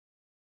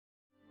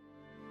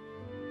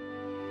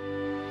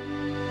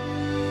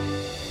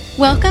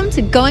Welcome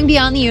to Going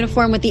Beyond the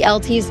Uniform with the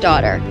LT's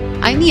Daughter.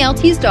 I'm the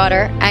LT's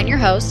daughter and your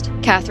host,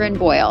 Catherine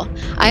Boyle.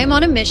 I am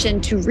on a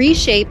mission to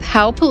reshape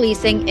how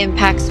policing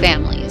impacts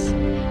families.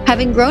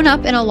 Having grown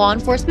up in a law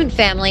enforcement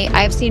family,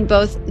 I have seen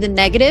both the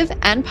negative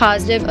and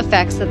positive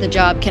effects that the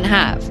job can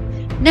have.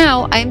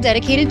 Now, I am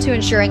dedicated to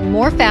ensuring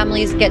more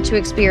families get to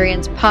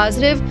experience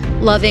positive,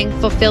 loving,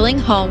 fulfilling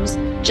homes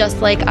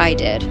just like I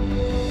did.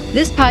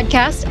 This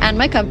podcast and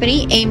my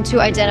company aim to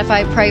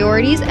identify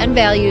priorities and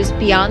values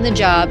beyond the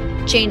job,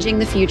 changing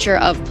the future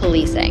of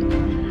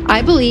policing.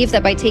 I believe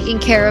that by taking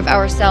care of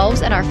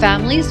ourselves and our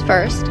families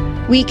first,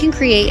 we can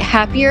create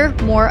happier,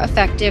 more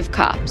effective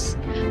cops.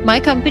 My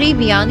company,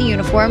 Beyond the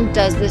Uniform,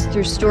 does this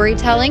through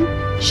storytelling,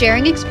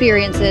 sharing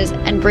experiences,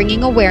 and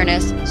bringing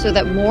awareness so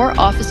that more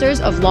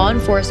officers of law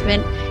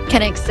enforcement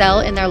can excel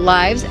in their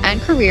lives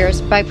and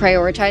careers by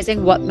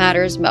prioritizing what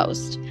matters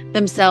most,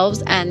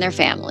 themselves and their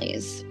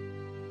families.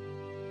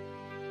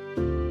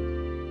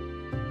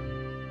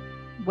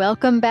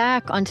 Welcome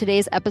back. On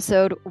today's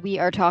episode, we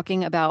are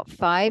talking about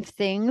 5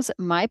 things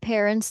my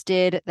parents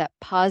did that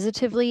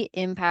positively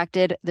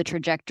impacted the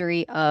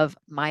trajectory of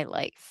my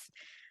life.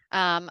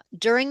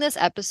 During this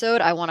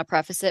episode, I want to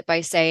preface it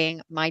by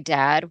saying my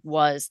dad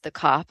was the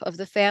cop of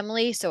the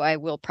family, so I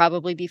will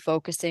probably be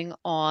focusing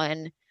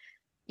on,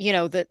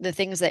 the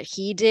things that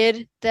he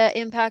did that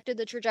impacted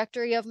the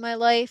trajectory of my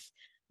life.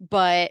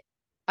 But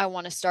I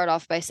want to start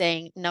off by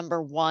saying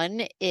number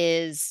 1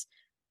 is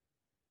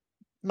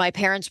my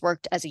parents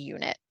worked as a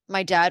unit.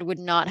 My dad would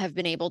not have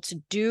been able to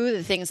do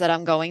the things that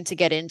I'm going to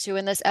get into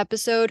in this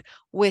episode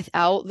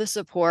without the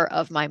support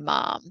of my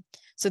mom.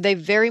 So they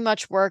very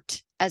much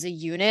worked as a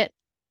unit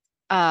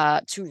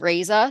to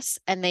raise us,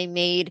 and they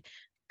made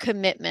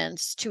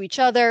commitments to each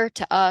other,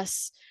 to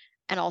us,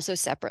 and also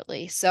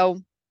separately.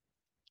 So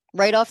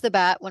right off the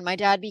bat, when my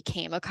dad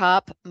became a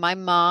cop, my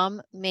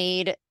mom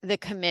made the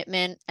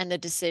commitment and the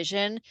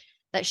decision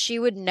that she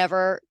would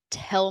never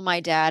tell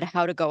my dad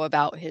how to go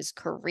about his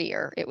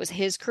career. It was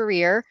his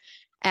career,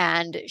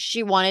 and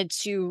she wanted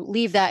to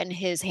leave that in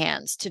his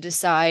hands to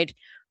decide,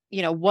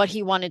 what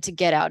he wanted to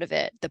get out of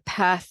it, the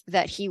path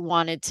that he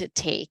wanted to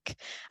take.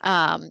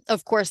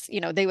 Of course,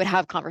 they would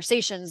have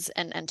conversations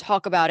and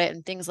talk about it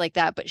and things like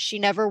that, but she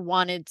never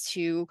wanted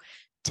to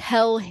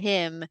tell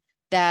him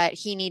that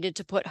he needed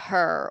to put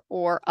her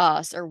or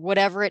us or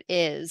whatever it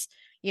is,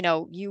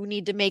 you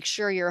need to make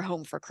sure you're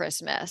home for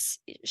Christmas.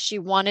 She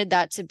wanted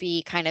that to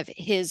be kind of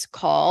his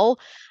call.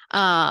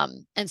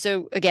 And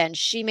so again,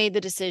 she made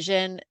the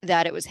decision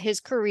that it was his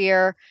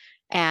career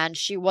and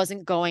she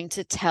wasn't going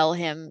to tell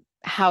him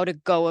how to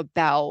go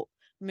about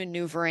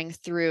maneuvering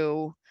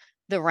through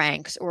the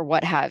ranks or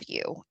what have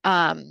you.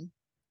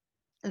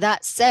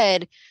 That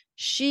said,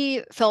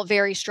 she felt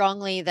very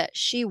strongly that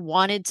she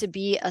wanted to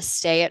be a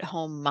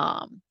stay-at-home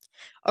mom.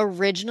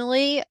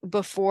 Originally,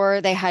 before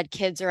they had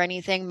kids or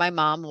anything, my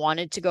mom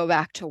wanted to go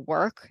back to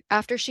work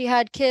after she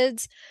had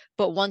kids.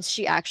 But once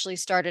she actually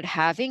started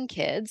having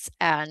kids,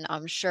 and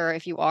I'm sure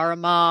if you are a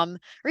mom,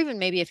 or even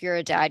maybe if you're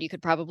a dad, you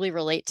could probably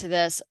relate to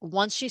this.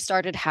 Once she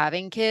started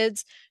having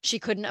kids, she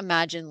couldn't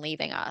imagine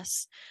leaving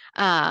us.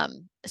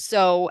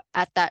 So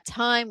at that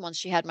time, once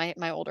she had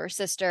my older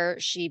sister,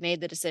 they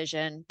made the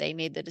decision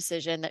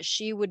that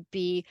she would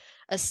be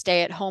a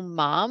stay-at-home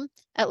mom,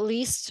 at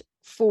least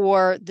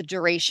for the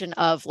duration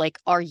of like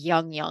our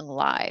young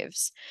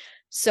lives.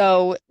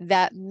 So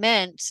that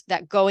meant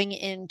that going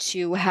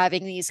into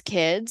having these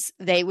kids,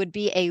 they would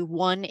be a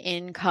one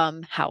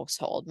income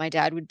household. My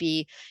dad would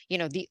be,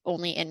 the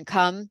only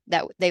income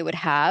that they would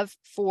have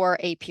for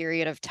a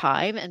period of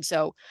time. And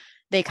so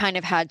they kind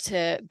of had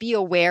to be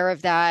aware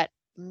of that,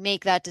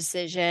 make that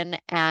decision,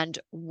 and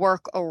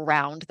work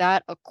around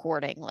that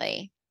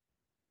accordingly.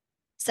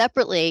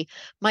 Separately,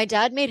 my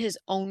dad made his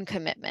own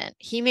commitment.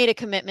 He made a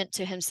commitment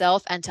to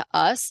himself and to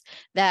us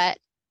that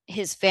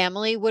his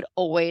family would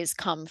always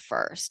come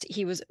first.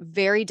 He was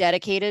very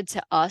dedicated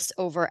to us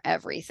over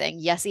everything.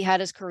 Yes, he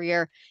had his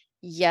career.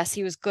 Yes,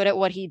 he was good at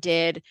what he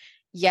did.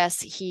 Yes,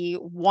 he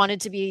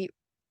wanted to be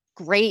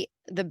great,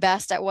 the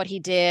best at what he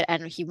did,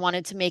 and he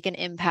wanted to make an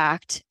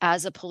impact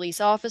as a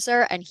police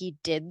officer, and he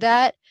did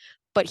that,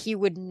 but he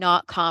would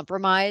not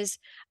compromise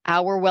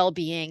our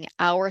well-being,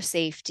 our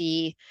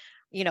safety,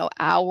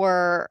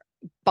 our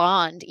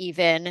bond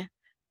even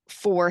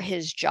for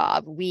his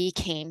job. We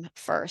came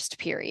first,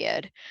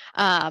 period.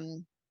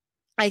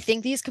 I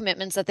think these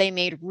commitments that they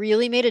made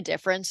really made a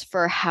difference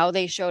for how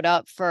they showed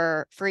up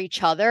for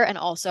each other and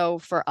also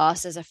for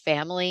us as a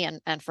family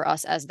and for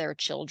us as their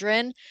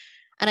children.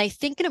 And I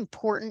think an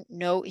important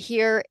note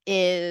here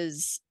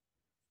is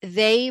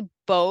they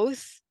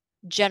both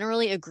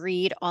generally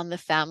agreed on the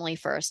family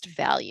first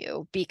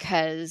value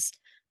because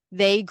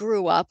they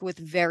grew up with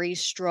very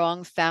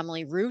strong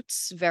family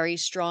roots, very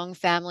strong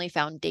family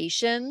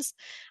foundations.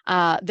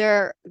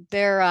 They're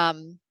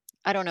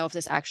I don't know if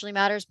this actually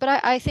matters,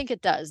 but I think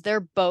it does. They're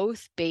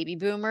both baby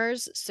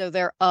boomers, so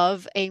they're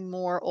of a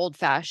more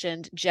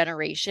old-fashioned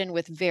generation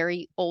with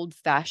very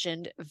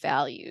old-fashioned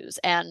values.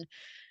 And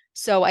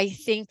so I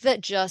think that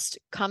just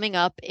coming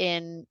up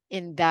in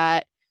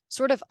that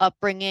sort of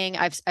upbringing.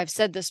 I've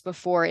said this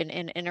before in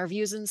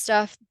interviews and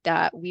stuff,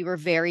 that we were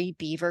very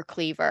Beaver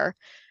Cleaver.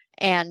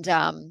 And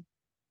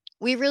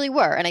we really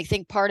were. And I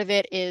think part of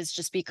it is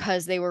just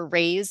because they were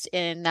raised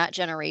in that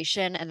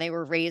generation and they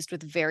were raised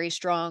with very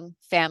strong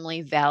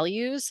family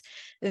values,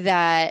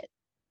 that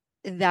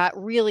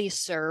really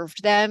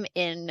served them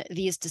in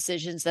these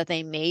decisions that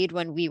they made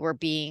when we were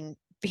being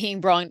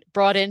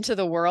brought into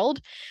the world.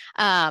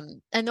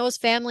 And those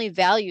family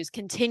values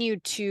continue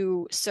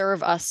to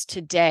serve us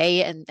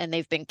today, and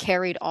they've been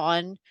carried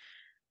on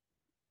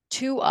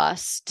to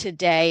us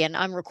today. And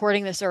I'm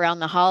recording this around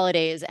the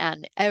holidays,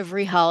 and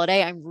every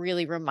holiday I'm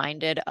really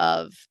reminded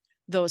of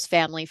those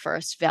family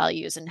first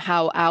values and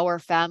how our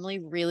family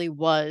really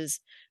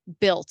was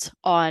built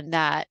on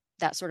that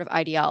sort of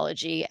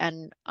ideology.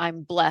 And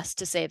I'm blessed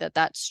to say that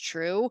that's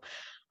true.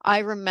 I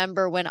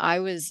remember when I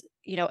was,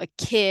 a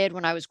kid,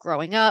 when I was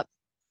growing up,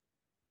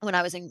 when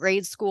I was in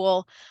grade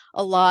school,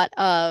 a lot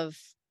of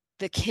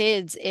the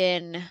kids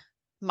in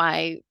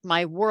my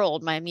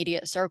world, my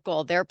immediate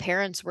circle, their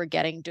parents were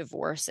getting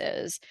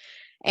divorces.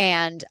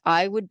 And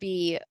I would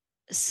be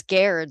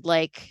scared,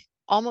 like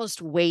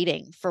almost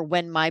waiting for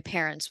when my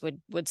parents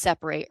would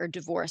separate or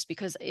divorce,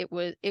 because it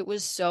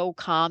was so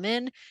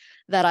common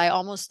that I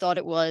almost thought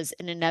it was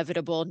an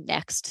inevitable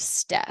next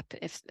step.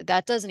 If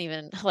that doesn't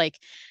even like,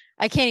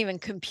 I can't even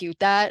compute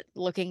that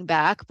looking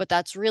back, but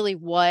that's really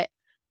what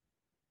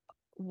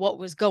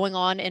was going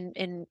on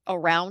in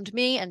around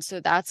me. And so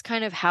that's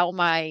kind of how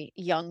my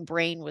young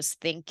brain was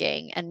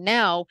thinking. And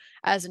now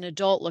as an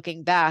adult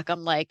looking back,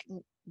 I'm like,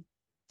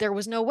 there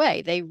was no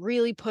way. They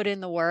really put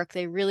in the work.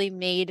 They really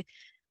made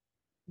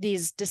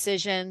these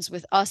decisions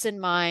with us in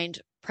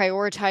mind,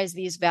 prioritize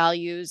these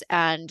values,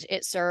 and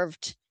it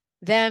served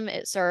them,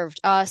 it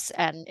served us,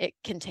 and it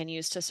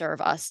continues to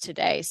serve us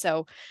today.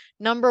 So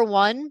number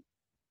one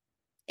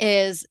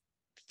is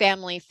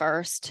family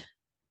first,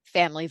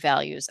 family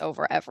values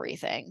over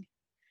everything.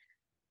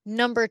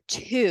 Number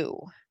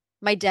two,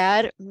 my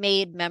dad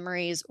made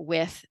memories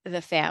with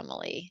the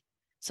family.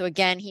 So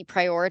again, he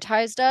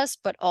prioritized us,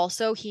 but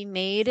also he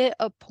made it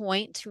a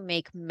point to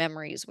make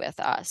memories with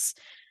us.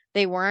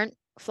 They weren't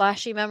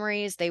flashy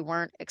memories, they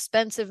weren't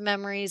expensive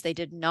memories, they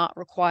did not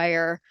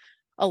require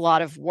a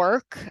lot of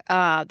work.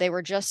 They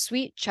were just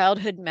sweet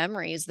childhood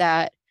memories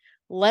that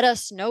let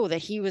us know that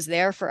he was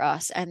there for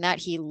us and that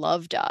he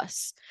loved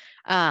us.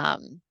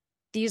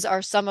 These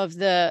are some of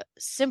the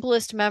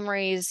simplest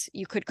memories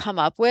you could come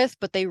up with,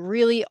 but they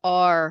really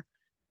are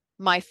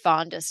my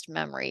fondest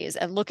memories.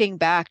 And looking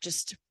back,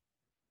 just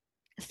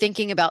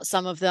thinking about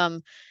some of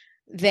them,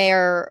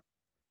 they're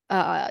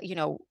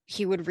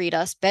he would read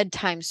us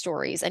bedtime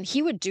stories, and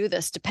he would do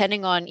this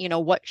depending on,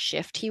 what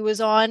shift he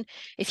was on.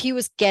 If he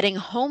was getting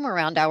home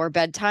around our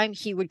bedtime,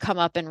 he would come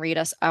up and read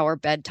us our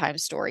bedtime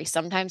story.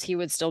 Sometimes he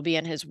would still be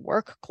in his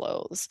work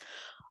clothes.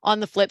 On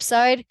the flip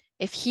side,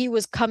 if he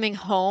was coming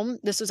home,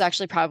 this was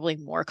actually probably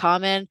more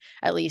common,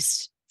 at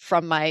least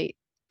from my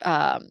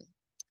um,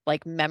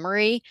 like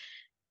memory.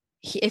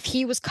 If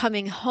he was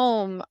coming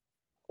home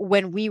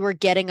when we were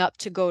getting up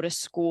to go to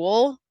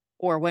school,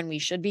 or when we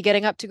should be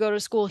getting up to go to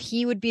school,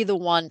 he would be the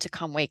one to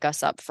come wake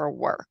us up for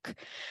work.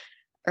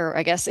 Or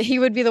I guess he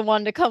would be the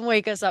one to come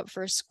wake us up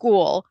for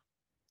school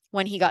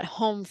when he got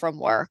home from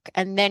work,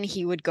 and then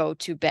he would go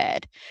to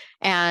bed.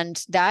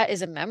 And that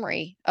is a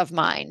memory of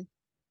mine.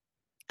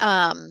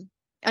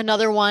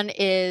 Another one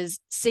is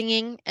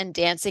singing and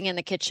dancing in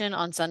the kitchen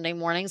on Sunday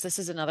mornings. This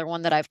is another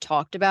one that I've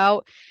talked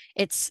about.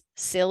 It's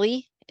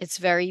silly. It's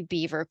very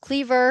Beaver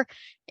Cleaver.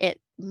 It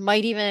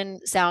might even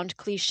sound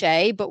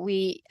cliche, but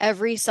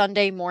every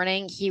Sunday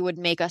morning, he would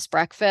make us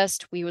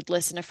breakfast. We would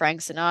listen to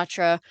Frank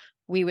Sinatra.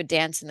 We would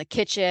dance in the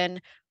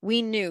kitchen.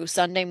 We knew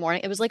Sunday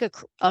morning, it was like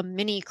a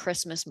mini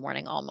Christmas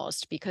morning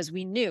almost, because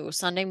we knew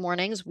Sunday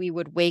mornings we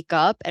would wake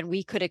up and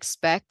we could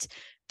expect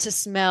to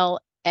smell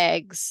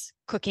eggs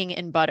cooking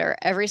in butter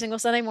every single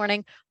Sunday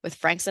morning, with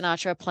Frank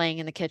Sinatra playing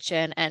in the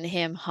kitchen and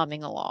him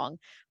humming along.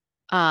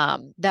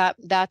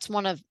 That's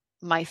one of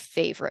my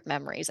favorite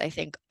memories, I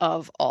think,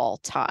 of all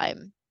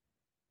time.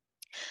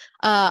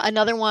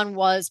 Another one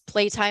was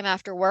playtime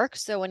after work.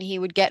 So when he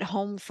would get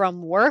home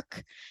from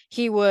work,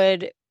 we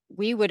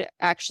would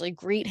actually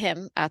greet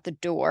him at the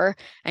door,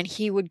 and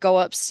he would go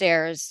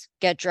upstairs,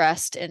 get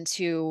dressed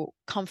into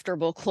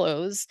comfortable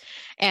clothes,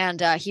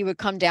 and he would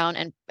come down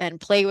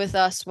and play with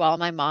us while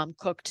my mom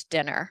cooked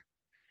dinner.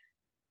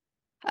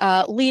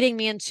 Leading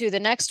me into the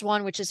next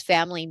one, which is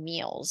family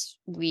meals.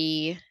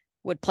 We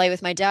would play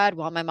with my dad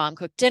while my mom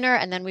cooked dinner,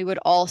 and then we would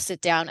all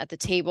sit down at the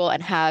table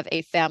and have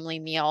a family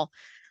meal,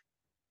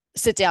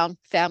 sit down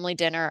family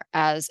dinner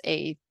as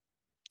a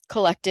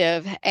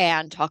collective,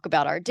 and talk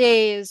about our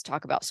days,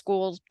 talk about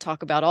school,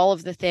 talk about all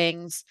of the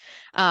things,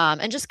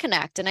 and just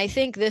connect. And I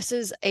think this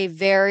is a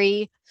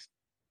very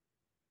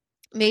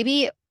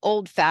maybe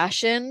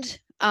old-fashioned,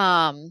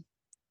 uh,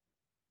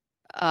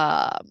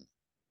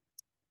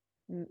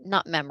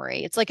 not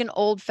memory. It's like an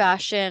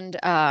old-fashioned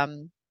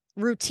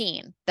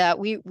routine that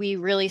we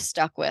really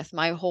stuck with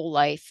my whole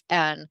life.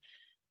 And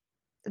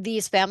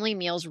these family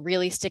meals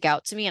really stick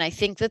out to me. And I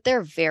think that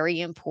they're very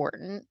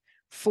important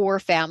for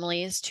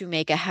families to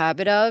make a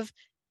habit of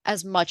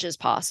as much as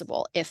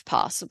possible, if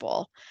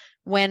possible.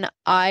 When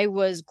I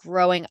was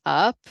growing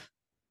up,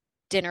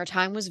 dinner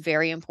time was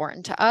very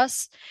important to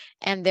us.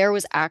 And there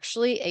was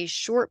actually a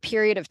short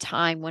period of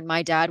time when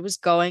my dad was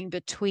going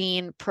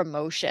between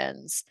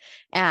promotions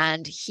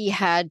and he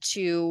had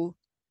to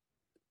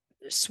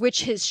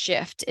switch his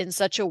shift in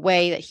such a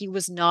way that he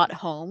was not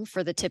home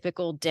for the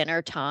typical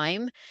dinner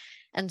time.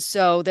 And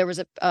so there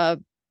was a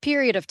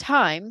period of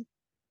time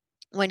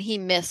when he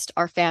missed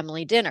our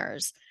family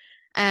dinners.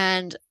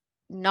 And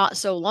not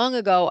so long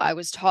ago, I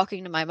was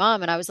talking to my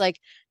mom and I was like,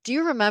 do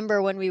you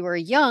remember when we were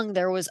young,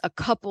 there was a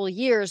couple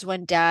years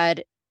when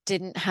dad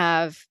didn't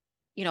have,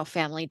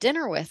 family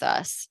dinner with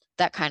us?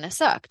 That kind of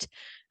sucked.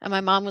 And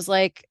my mom was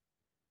like,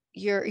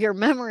 your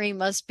memory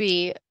must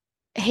be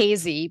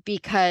hazy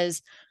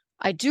because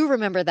I do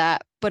remember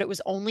that, but it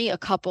was only a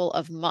couple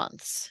of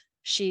months.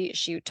 She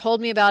told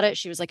me about it.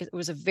 She was like, it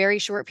was a very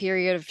short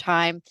period of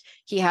time.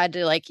 He had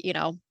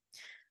to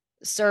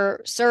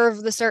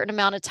serve the certain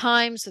amount of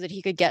time so that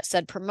he could get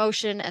said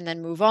promotion and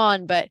then move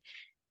on. But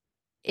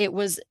it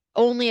was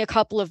only a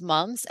couple of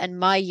months, and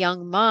my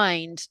young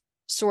mind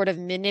sort of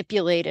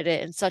manipulated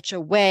it in such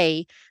a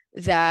way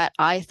that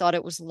I thought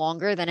it was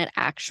longer than it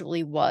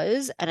actually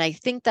was. And I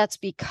think that's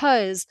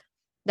because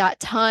that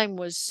time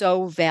was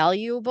so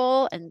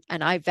valuable and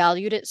I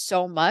valued it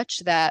so much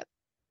that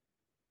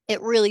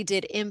it really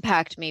did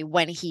impact me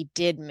when he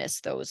did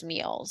miss those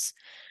meals.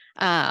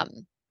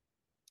 Um,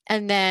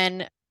 and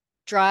then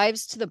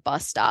drives to the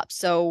bus stop.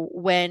 So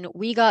when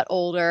we got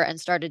older and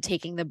started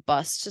taking the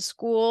bus to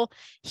school,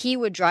 he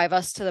would drive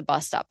us to the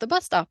bus stop. The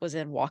bus stop was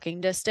in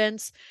walking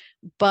distance,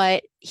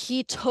 but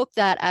he took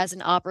that as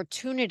an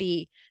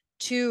opportunity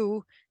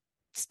to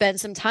spend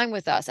some time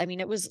with us. I mean,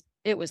 it was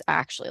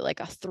actually like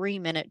a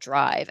 3-minute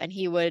drive, and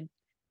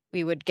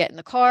we would get in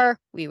the car,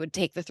 we would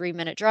take the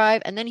 3-minute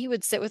drive, and then he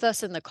would sit with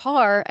us in the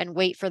car and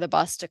wait for the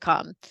bus to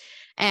come.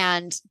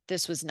 And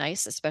this was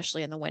nice,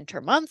 especially in the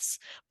winter months,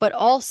 but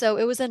also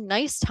it was a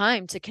nice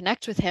time to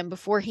connect with him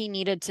before he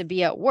needed to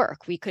be at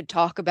work. We could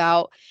talk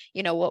about,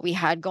 what we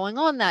had going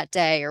on that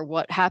day or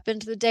what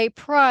happened the day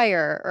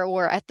prior,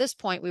 or at this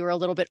point we were a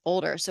little bit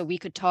older, so we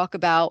could talk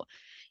about,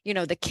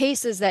 the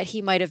cases that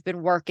he might have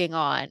been working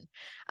on.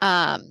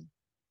 Um,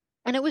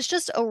 and it was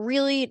just a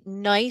really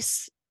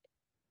nice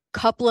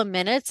couple of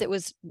minutes. It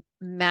was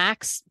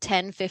max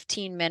 10,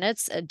 15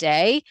 minutes a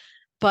day,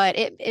 but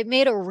it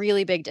made a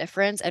really big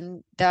difference.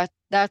 And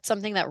that's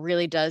something that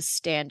really does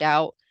stand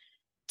out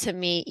to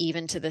me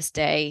even to this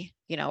day,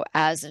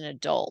 as an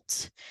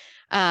adult.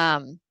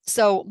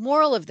 So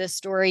moral of this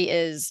story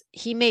is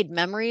he made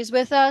memories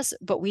with us,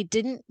 but we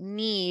didn't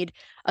need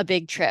a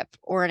big trip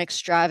or an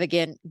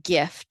extravagant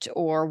gift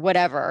or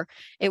whatever.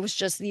 It was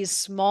just these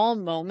small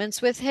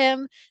moments with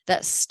him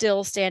that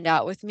still stand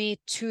out with me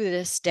to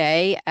this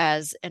day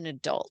as an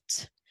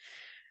adult.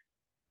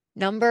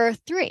 Number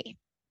 3,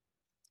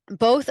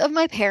 both of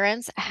my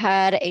parents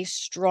had a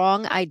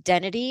strong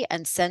identity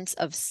and sense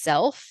of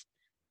self.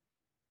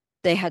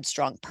 They had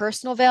strong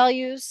personal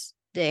values.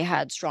 They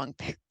had strong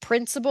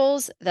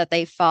principles that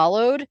they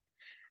followed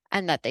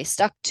and that they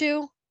stuck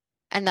to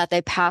and that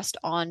they passed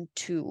on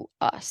to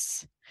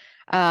us.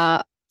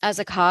 As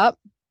a cop,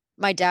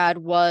 my dad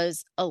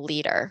was a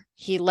leader.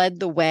 He led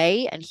the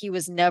way and he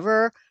was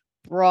never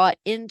brought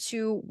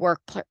into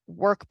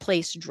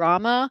workplace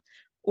drama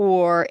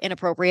or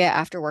inappropriate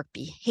after work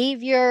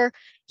behavior.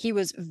 He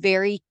was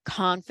very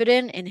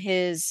confident in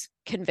his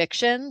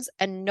convictions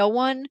and no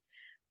one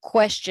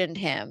questioned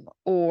him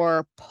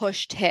or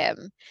pushed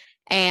him.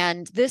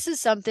 And this is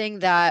something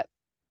that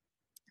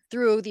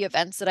through the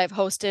events that I've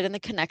hosted and the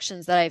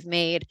connections that I've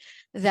made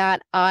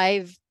that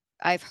I've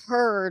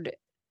heard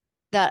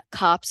that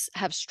cops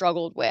have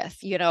struggled with,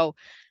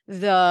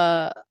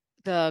 the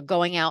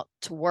going out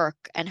to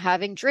work and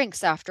having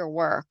drinks after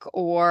work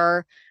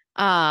or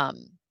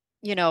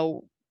you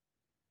know,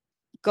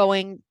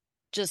 going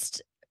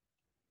just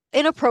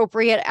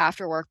inappropriate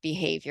after work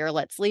behavior.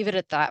 Let's leave it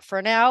at that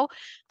for now.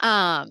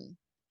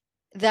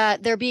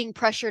 That they're being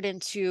pressured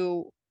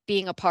into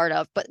being a part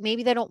of, but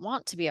maybe they don't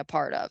want to be a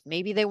part of.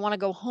 Maybe they want to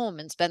go home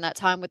and spend that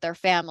time with their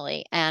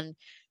family. And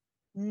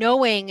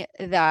knowing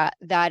that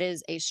that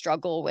is a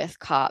struggle with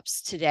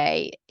cops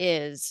today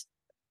is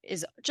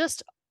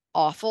just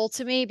awful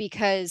to me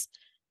because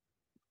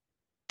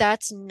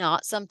that's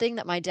not something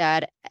that my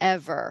dad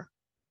ever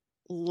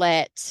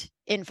let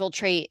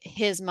infiltrate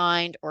his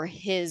mind or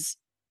his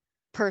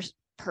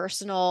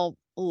personal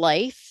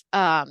life.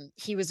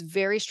 He was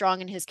very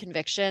strong in his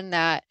conviction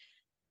that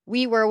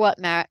we were what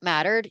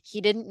mattered. He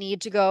didn't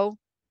need to go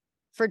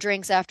for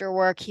drinks after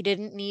work. He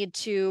didn't need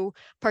to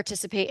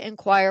participate in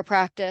choir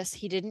practice.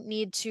 He didn't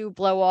need to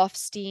blow off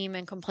steam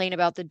and complain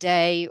about the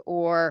day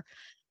or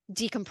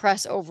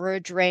decompress over a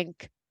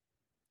drink.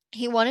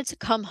 He wanted to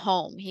come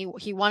home.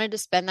 He wanted to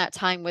spend that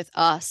time with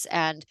us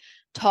and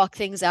talk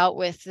things out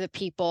with the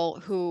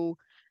people who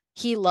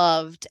he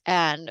loved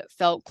and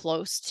felt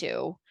close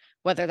to.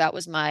 whether that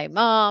was my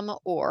mom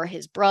or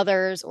his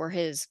brothers or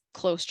his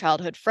close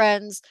childhood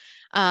friends.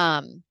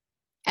 Um,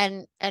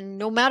 and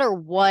no matter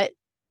what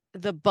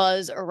the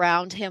buzz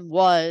around him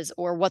was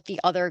or what the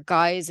other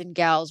guys and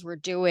gals were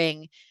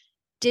doing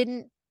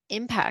didn't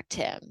impact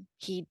him.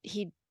 He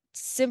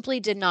simply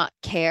did not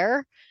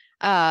care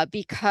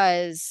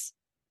because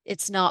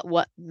it's not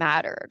what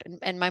mattered.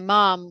 And my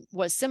mom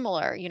was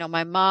similar. You know,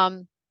 my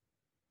mom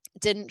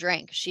didn't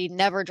drink. She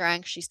never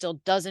drank. She still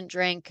doesn't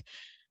drink.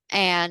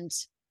 And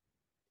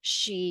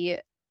she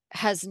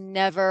has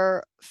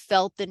never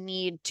felt the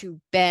need to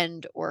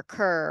bend or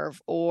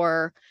curve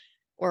or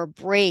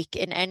break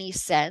in any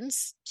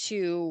sense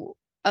to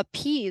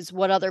appease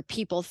what other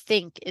people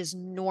think is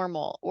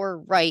normal or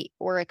right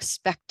or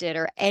expected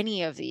or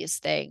any of these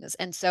things.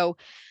 And so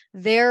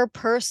their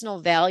personal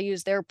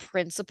values, their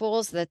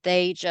principles that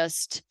they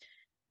just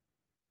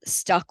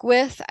stuck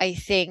with, I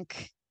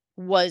think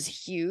was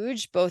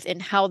huge, both in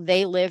how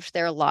they lived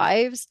their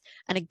lives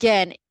and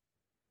again,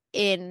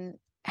 in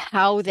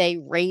how they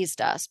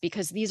raised us,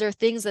 because these are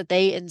things that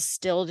they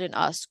instilled in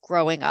us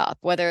growing up,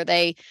 whether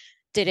they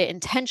did it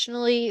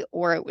intentionally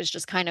or it was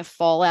just kind of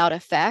fallout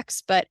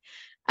effects. But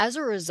as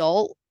a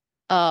result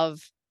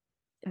of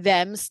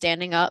them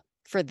standing up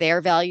for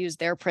their values,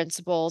 their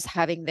principles,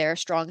 having their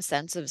strong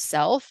sense of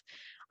self,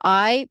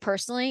 I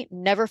personally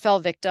never fell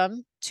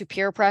victim to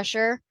peer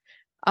pressure.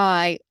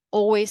 I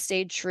always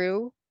stayed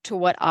true to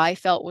what I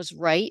felt was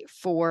right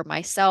for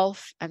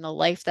myself and the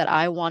life that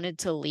I wanted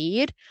to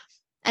lead.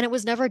 And it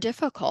was never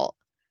difficult.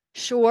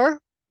 Sure,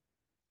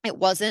 it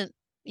wasn't,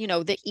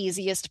 the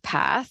easiest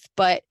path,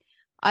 but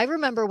I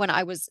remember when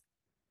I was,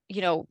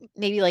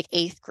 maybe like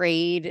eighth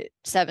grade,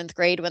 seventh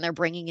grade, when they're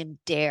bringing in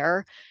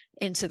DARE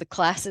into the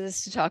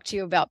classes to talk to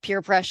you about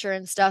peer pressure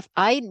and stuff.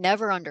 I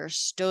never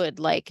understood,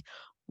 like,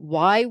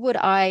 why would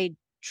I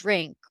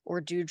drink or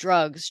do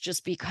drugs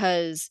just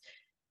because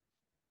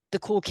the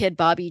cool kid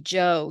Bobby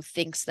Joe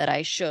thinks that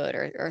I should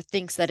or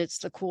thinks that it's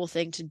the cool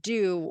thing to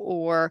do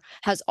or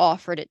has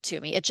offered it to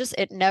me.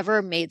 It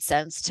never made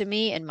sense to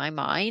me in my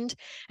mind.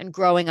 And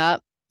growing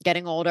up,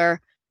 getting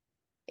older,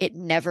 it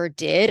never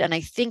did. And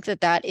I think that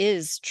that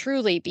is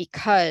truly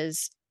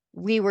because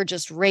we were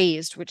just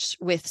raised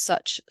with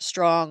such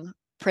strong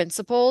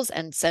principles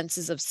and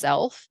senses of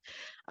self.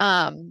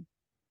 Um,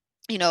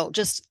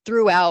 just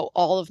throughout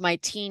all of my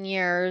teen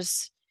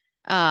years,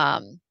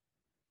 um,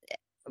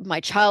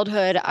 my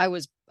childhood, I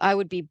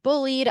would be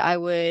bullied. I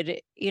would,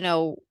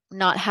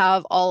 not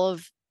have all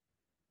of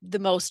the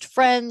most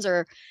friends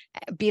or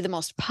be the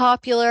most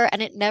popular,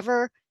 and it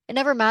never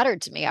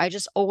mattered to me. I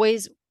just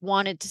always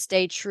wanted to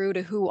stay true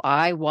to who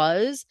I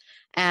was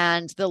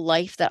and the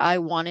life that I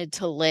wanted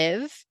to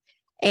live,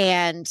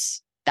 and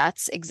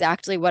that's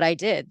exactly what I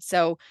did.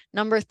 So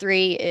number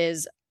 3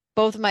 is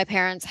both of my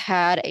parents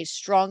had a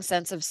strong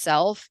sense of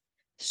self,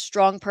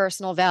 strong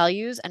personal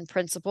values and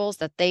principles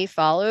that they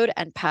followed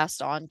and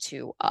passed on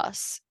to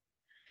us.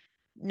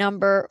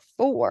 Number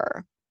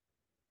 4,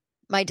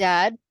 my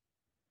dad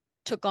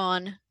took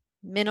on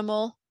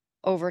minimal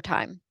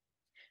overtime.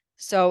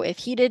 So if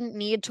he didn't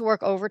need to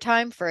work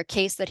overtime for a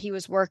case that he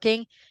was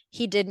working,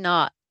 he did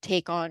not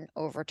take on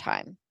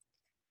overtime.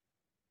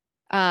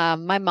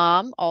 My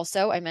mom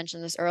also, I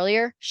mentioned this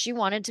earlier, she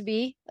wanted to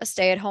be a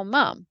stay-at-home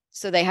mom.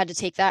 So they had to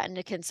take that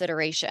into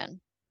consideration.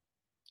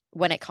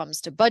 When it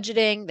comes to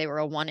budgeting, they were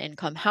a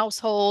one-income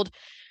household.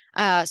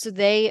 So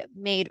they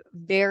made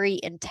very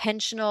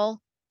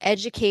intentional,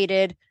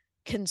 educated,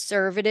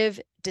 conservative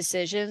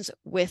decisions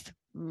with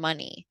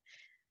money.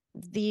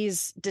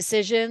 These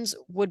decisions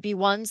would be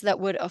ones that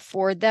would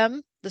afford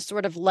them the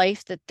sort of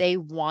life that they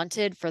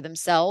wanted for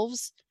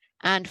themselves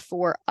and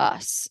for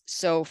us.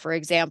 So, for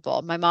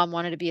example, my mom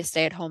wanted to be a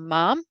stay-at-home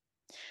mom.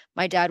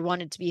 My dad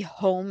wanted to be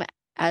home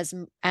as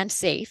and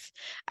safe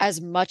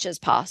as much as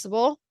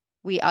possible.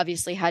 We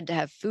obviously had to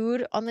have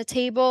food on the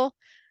table.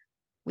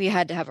 We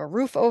had to have a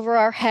roof over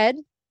our head.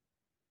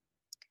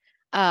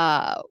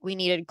 We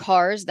needed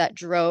cars that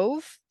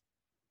drove,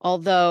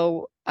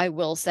 although I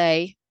will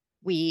say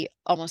we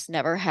almost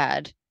never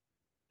had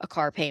a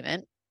car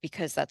payment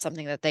because that's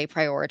something that they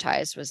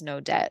prioritized was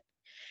no debt.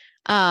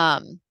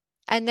 And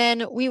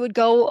then we would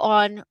go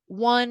on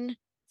one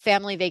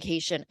family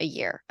vacation a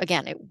year.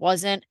 Again, it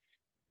wasn't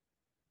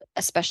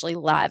especially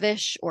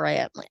lavish or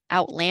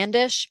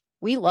outlandish.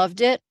 We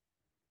loved it.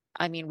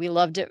 I mean, we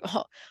loved it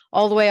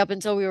all the way up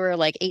until we were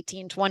like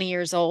 18, 20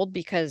 years old,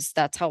 because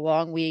that's how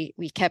long we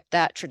kept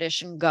that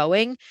tradition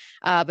going.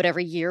 But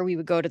every year we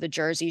would go to the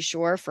Jersey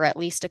Shore for at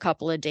least a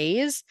couple of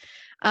days.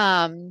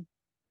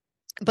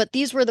 But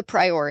these were the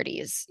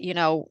priorities.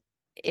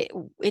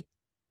 It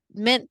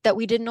meant that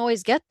we didn't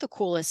always get the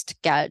coolest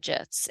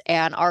gadgets,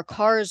 and our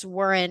cars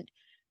weren't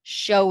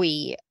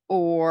showy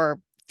or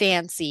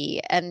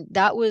fancy, and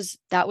that was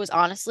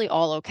honestly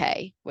all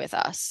okay with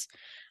us.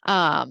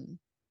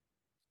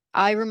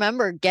 I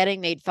remember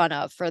getting made fun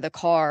of for the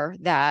car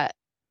that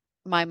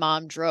my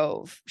mom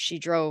drove. She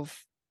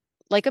drove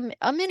like a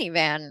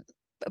minivan,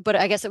 but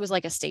I guess it was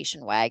like a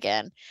station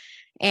wagon.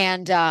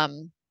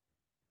 And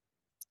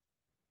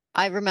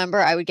I remember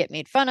I would get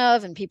made fun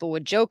of and people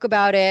would joke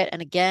about it.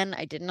 And again,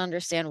 I didn't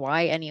understand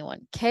why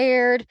anyone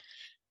cared.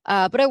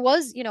 But I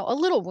was, a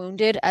little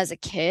wounded as a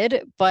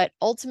kid, but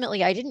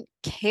ultimately I didn't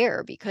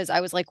care because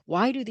I was like,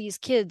 why are these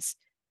kids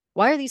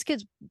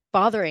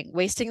bothering,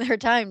 wasting their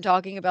time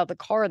talking about the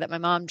car that my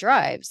mom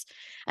drives?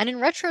 And in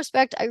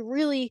retrospect, I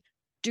really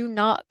do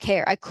not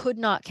care. I could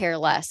not care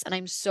less. And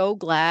I'm so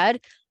glad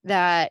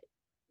that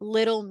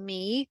little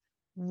me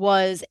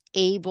was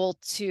able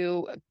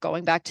to,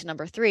 going back to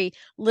number three,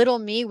 little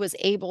me was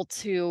able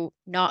to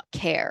not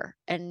care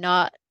and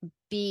not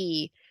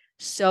be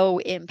so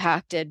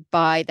impacted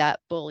by that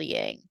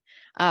bullying.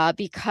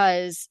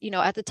 Because,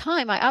 at the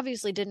time, I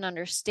obviously didn't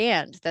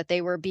understand that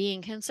they were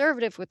being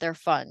conservative with their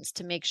funds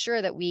to make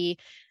sure that we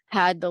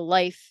had the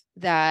life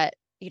that,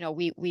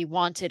 we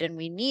wanted and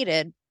we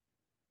needed.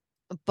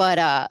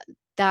 But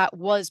that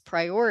was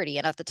priority.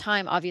 And at the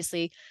time,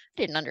 obviously,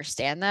 I didn't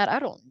understand that. I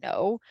don't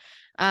know.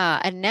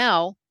 And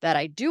now that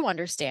I do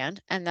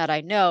understand and that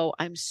I know,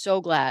 I'm so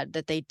glad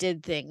that they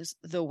did things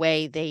the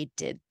way they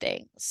did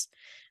things.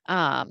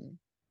 Um,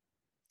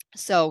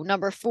 so,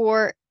 number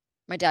four,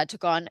 my dad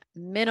took on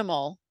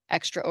minimal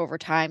extra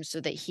overtime so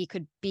that he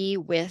could be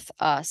with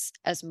us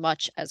as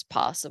much as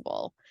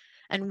possible.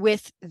 And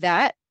with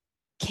that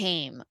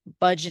came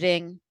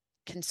budgeting,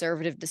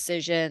 conservative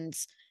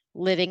decisions,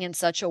 living in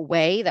such a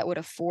way that would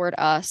afford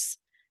us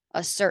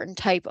a certain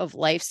type of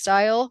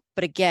lifestyle,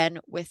 but again,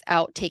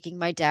 without taking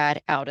my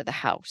dad out of the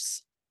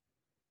house.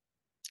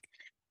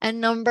 And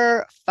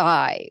number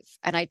five,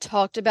 and I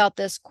talked about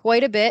this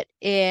quite a bit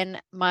in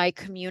my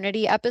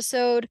community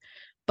episode,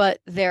 but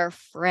they're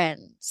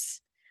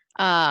friends.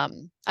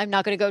 I'm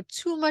not going to go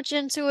too much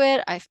into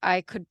it.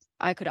 I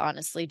could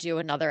honestly do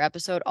another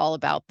episode all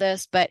about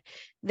this, but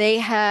they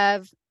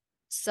have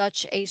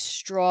such a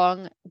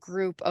strong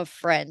group of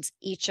friends.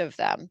 Each of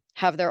them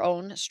have their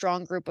own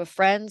strong group of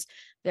friends.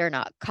 They're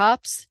not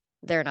cops.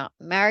 They're not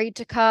married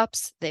to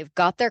cops. They've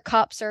got their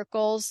cop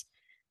circles,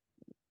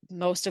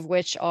 most of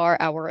which are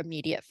our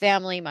immediate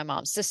family, my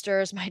mom's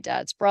sisters, my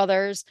dad's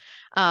brothers.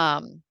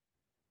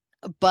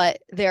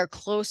 But their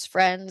close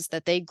friends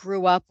that they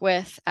grew up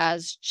with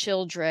as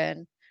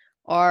children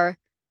are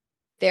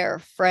their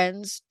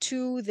friends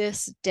to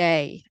this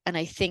day. And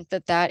I think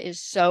that that is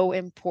so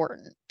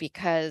important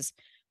because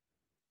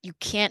you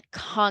can't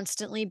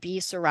constantly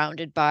be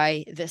surrounded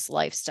by this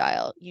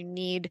lifestyle. You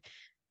need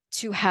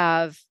to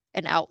have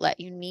an outlet.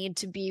 You need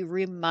to be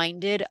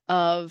reminded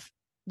of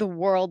the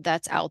world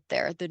that's out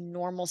there, the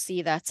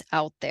normalcy that's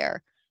out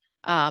there.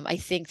 I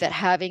think that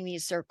having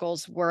these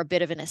circles were a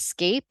bit of an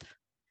escape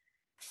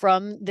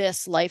from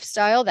this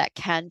lifestyle that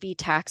can be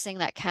taxing,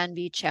 that can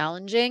be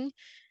challenging.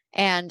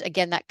 And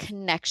again, that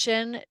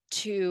connection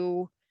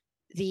to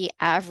the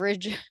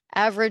average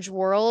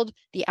world,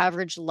 the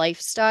average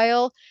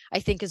lifestyle, I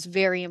think is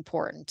very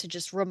important to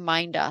just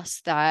remind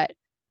us that,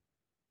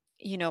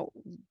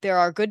 there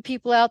are good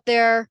people out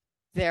there.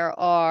 There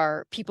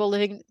are people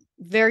living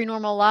very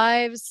normal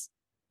lives.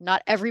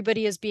 Not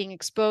everybody is being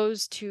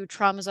exposed to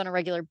traumas on a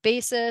regular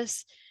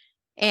basis.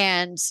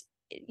 And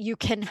you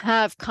can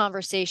have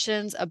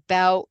conversations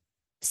about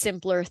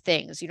simpler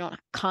things. You don't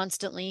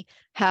constantly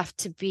have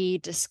to be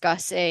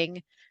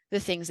discussing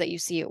the things that you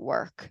see at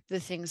work, the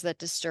things that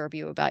disturb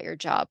you about your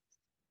job,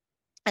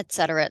 et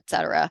cetera, et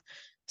cetera.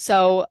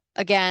 So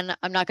again,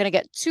 I'm not going to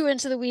get too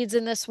into the weeds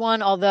in this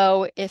one,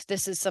 although if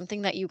this is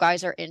something that you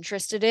guys are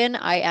interested in,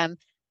 I am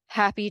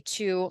happy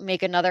to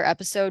make another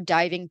episode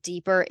diving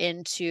deeper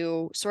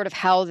into sort of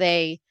how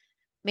they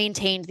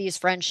maintained these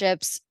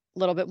friendships, a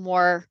little bit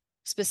more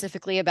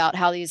specifically about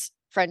how these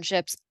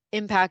friendships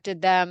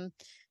impacted them.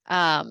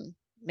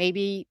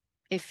 Maybe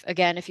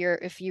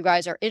if you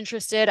guys are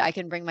interested, I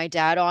can bring my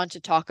dad on to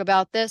talk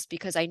about this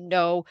because I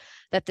know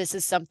that this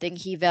is something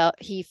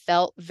he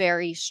felt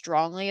very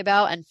strongly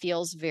about and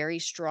feels very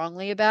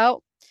strongly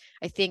about.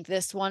 I think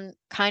this one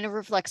kind of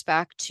reflects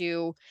back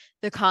to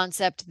the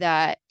concept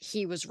that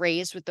he was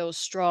raised with those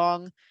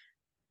strong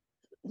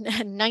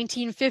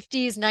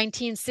 1950s,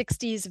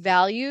 1960s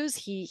values.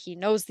 He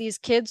knows these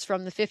kids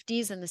from the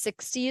 50s and the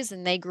 60s,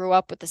 and they grew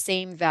up with the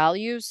same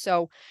values.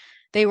 So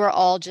they were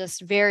all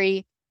just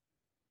very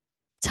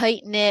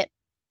tight knit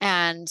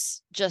and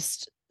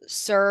just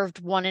served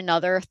one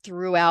another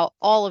throughout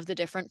all of the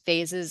different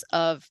phases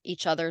of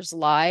each other's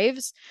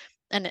lives.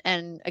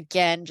 And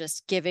again,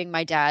 just giving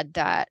my dad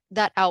that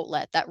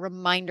outlet, that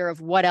reminder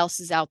of what else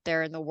is out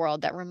there in the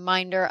world, that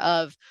reminder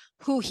of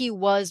who he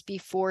was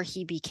before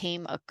he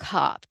became a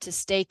cop, to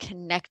stay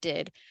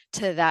connected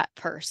to that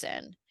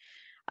person.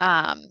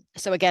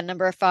 So again,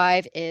 number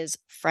five is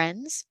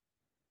friends.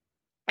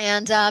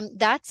 And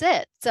that's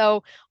it.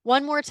 So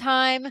one more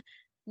time,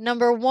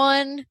 number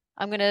one,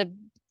 I'm going to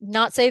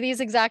not say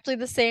these exactly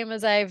the same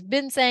as I've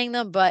been saying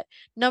them, but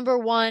number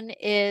one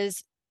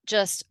is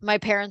just my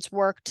parents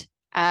worked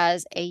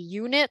as a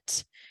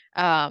unit.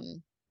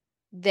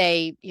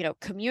 They,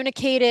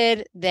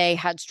 communicated, they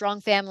had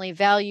strong family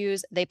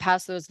values, they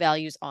passed those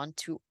values on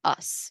to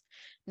us.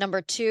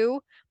 Number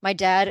two, my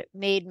dad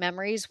made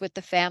memories with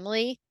the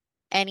family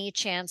any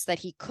chance that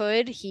he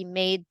could, he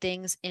made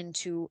things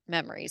into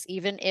memories.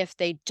 Even if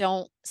they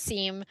don't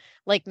seem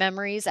like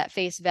memories at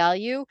face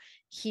value,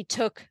 he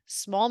took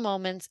small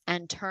moments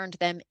and turned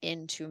them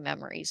into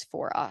memories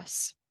for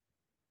us.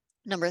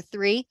 Number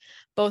 3,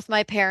 both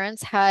my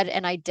parents had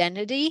an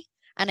identity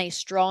and a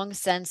strong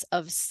sense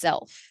of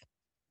self.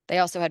 They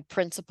also had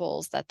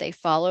principles that they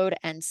followed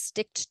and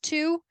sticked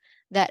to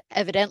that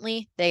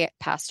evidently they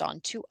passed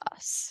on to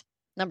us.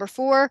 Number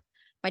 4,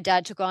 my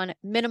dad took on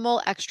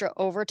minimal extra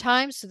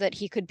overtime so that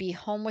he could be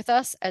home with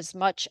us as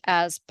much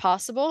as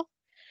possible.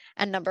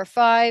 And number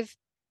 5,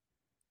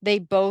 they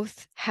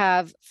both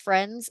have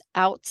friends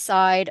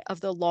outside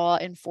of the law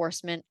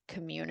enforcement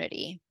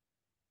community.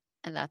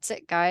 And that's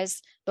it,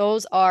 guys.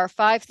 Those are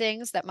 5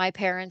 things that my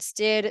parents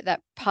did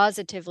that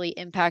positively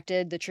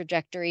impacted the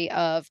trajectory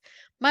of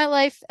my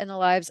life and the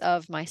lives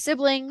of my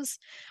siblings.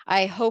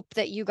 I hope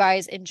that you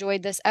guys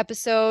enjoyed this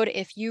episode.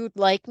 If you'd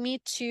like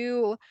me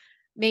to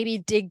maybe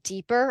dig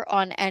deeper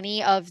on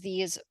any of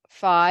these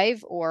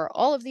 5 or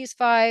all of these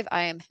 5,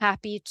 I am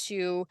happy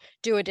to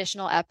do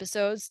additional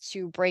episodes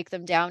to break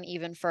them down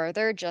even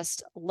further.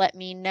 Just let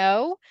me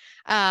know.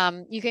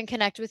 You can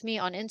connect with me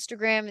on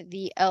Instagram,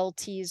 the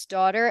LT's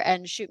daughter,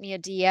 and shoot me a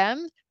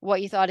DM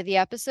what you thought of the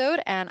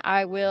episode, and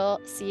I will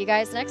see you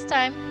guys next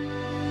time.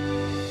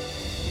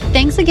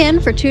 Thanks again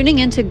for tuning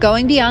in to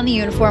Going Beyond the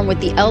Uniform with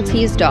the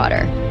LT's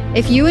daughter.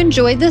 If you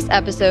enjoyed this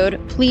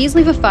episode, please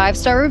leave a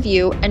 5-star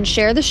review and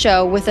share the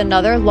show with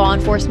another law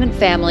enforcement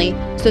family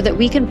so that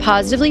we can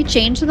positively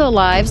change the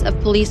lives of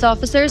police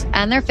officers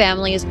and their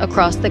families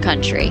across the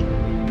country.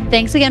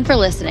 Thanks again for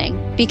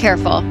listening. Be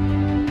careful.